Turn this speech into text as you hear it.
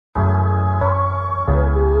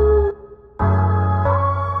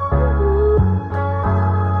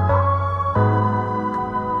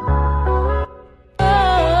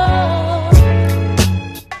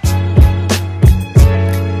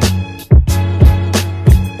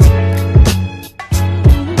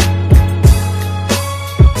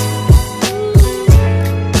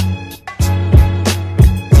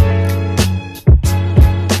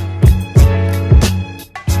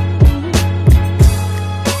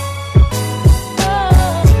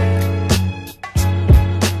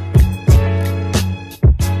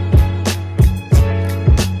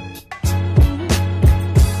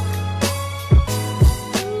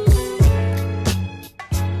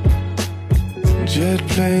Jet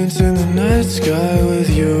planes in the night sky with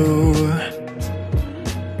you,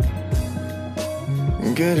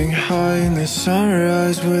 getting high in the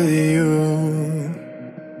sunrise with you,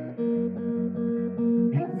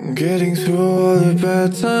 getting through all the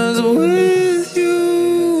bad times with you.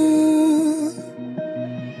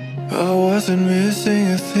 I wasn't missing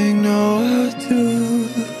a thing, no I do.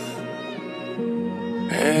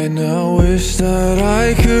 And I wish that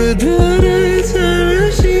I could build a time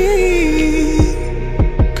machine,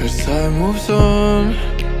 'cause time moves on,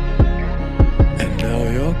 and now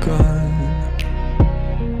you're gone.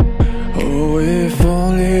 Oh, if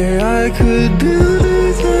only I could build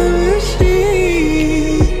a time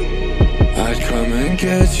machine, I'd come and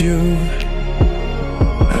get you.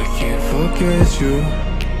 I can't forget you.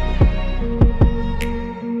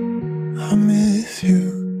 I miss you,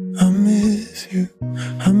 I miss you,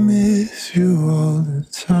 I miss you all the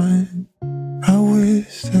time. I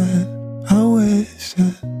wish that, I wish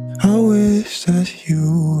that, I wish that you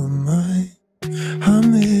were mine. I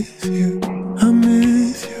miss you, I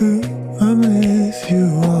miss you, I miss you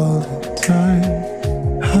all the time.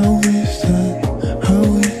 I wish that, I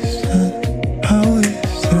wish that, I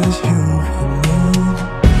wish that you were mine.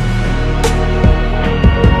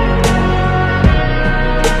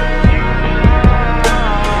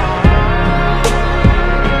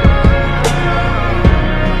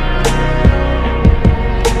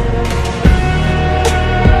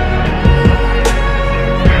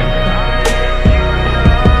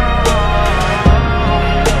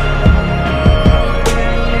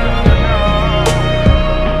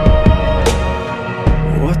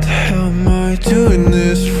 What the hell am I doing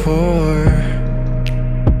this for?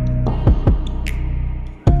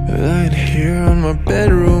 Lying here on my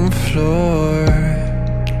bedroom floor,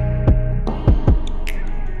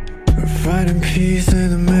 finding peace in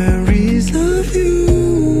the memories of you.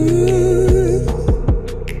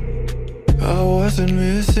 I wasn't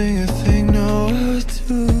missing a thing, no I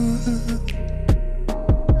do.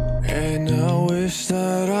 And I wish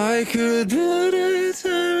that I could build a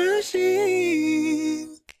time machine,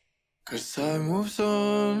 'cause time moves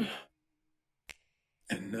on,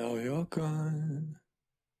 and now you're gone.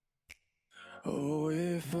 Oh,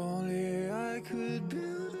 if only